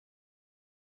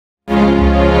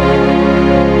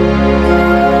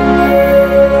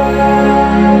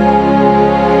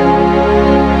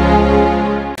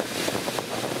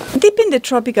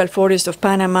tropical forest of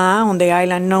Panama on the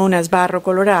island known as Barro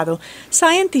Colorado,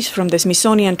 scientists from the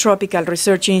Smithsonian Tropical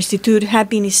Research Institute have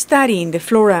been studying the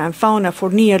flora and fauna for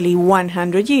nearly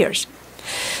 100 years.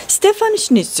 Stefan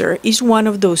Schnitzer is one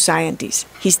of those scientists.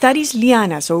 He studies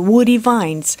lianas, or woody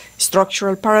vines,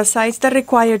 structural parasites that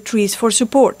require trees for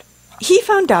support. He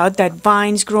found out that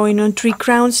vines growing on tree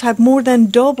crowns have more than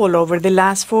doubled over the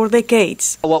last 4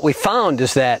 decades. What we found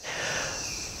is that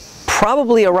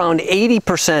probably around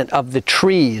 80% of the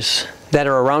trees that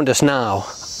are around us now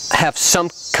have some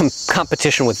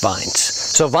competition with vines.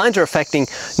 So vines are affecting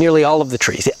nearly all of the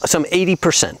trees. Some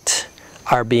 80%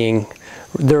 are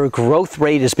their growth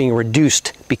rate is being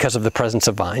reduced because of the presence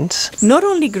of vines. Not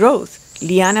only growth,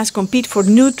 lianas compete for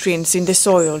nutrients in the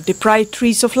soil, deprive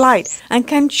trees of light, and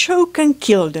can choke and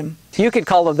kill them. You could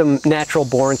call them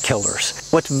natural-born killers.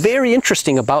 What's very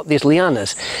interesting about these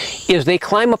lianas is they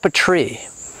climb up a tree.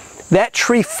 That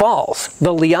tree falls,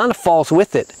 the liana falls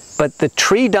with it, but the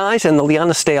tree dies and the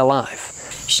lianas stay alive.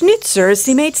 Schnitzer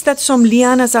estimates that some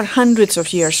lianas are hundreds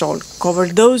of years old, cover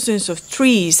dozens of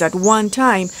trees at one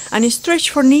time, and stretch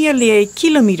for nearly a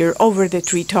kilometer over the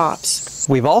treetops.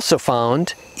 We've also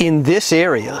found in this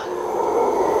area,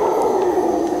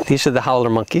 these are the howler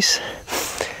monkeys.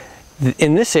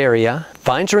 In this area,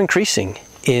 vines are increasing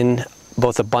in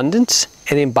both abundance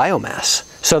and in biomass.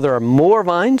 So there are more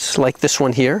vines like this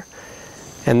one here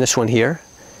and this one here,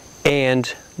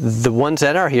 and the ones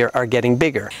that are here are getting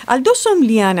bigger. Although some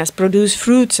lianas produce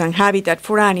fruits and habitat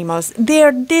for animals, they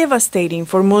are devastating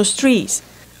for most trees.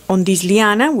 On this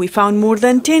liana, we found more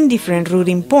than 10 different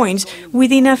rooting points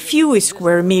within a few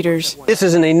square meters. This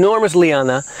is an enormous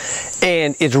liana,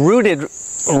 and it's rooted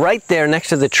right there next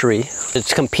to the tree.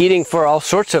 It's competing for all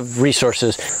sorts of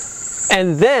resources.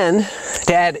 And then,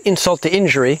 to add insult to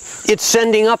injury, it's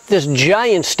sending up this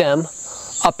giant stem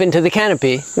up into the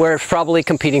canopy, where it's probably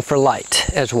competing for light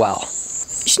as well.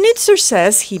 Schnitzer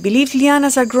says he believes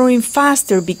lianas are growing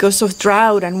faster because of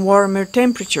drought and warmer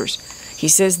temperatures. He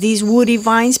says these woody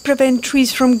vines prevent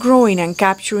trees from growing and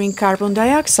capturing carbon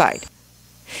dioxide.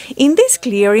 In this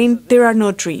clearing, there are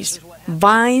no trees.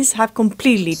 Vines have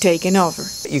completely taken over.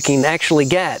 You can actually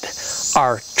get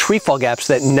our tree fall gaps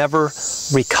that never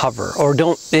recover, or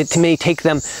it may take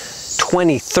them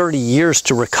 20, 30 years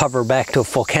to recover back to a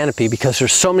full canopy because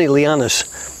there's so many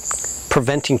lianas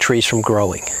preventing trees from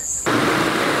growing.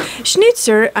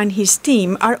 Schnitzer and his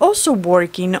team are also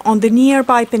working on the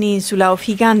nearby peninsula of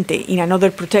Gigante in another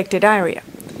protected area.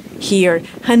 Here,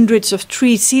 hundreds of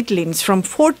tree seedlings from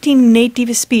 14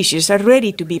 native species are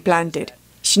ready to be planted.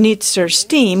 Schnitzer's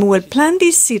team will plant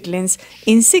these seedlings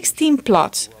in 16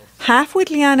 plots, half with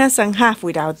lianas and half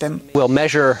without them. We'll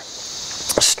measure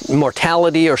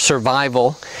mortality or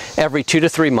survival every 2 to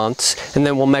 3 months, and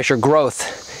then we'll measure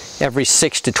growth every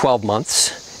 6 to 12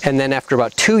 months. And then after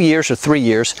about 2 years or 3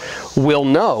 years, we'll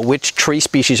know which tree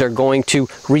species are going to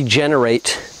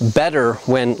regenerate better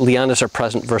when lianas are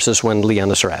present versus when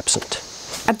lianas are absent.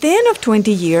 At the end of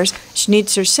 20 years,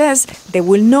 Schnitzer says they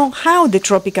will know how the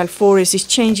tropical forest is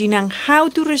changing and how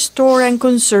to restore and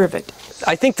conserve it.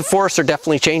 I think the forests are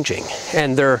definitely changing,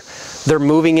 and they're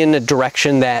moving in a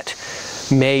direction that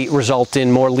may result in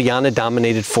more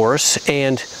liana-dominated forests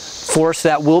and forests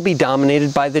that will be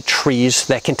dominated by the trees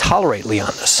that can tolerate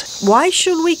lianas. Why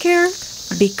should we care?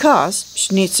 Because,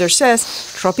 Schnitzer says,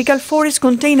 tropical forests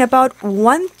contain about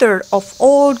 1/3 of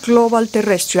all global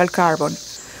terrestrial carbon.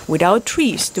 Without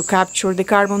trees to capture the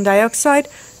carbon dioxide,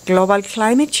 global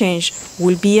climate change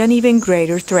will be an even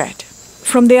greater threat.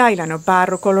 From the island of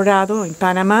Barro Colorado in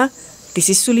Panama, this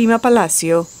is Zulima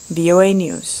Palacio, VOA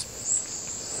News.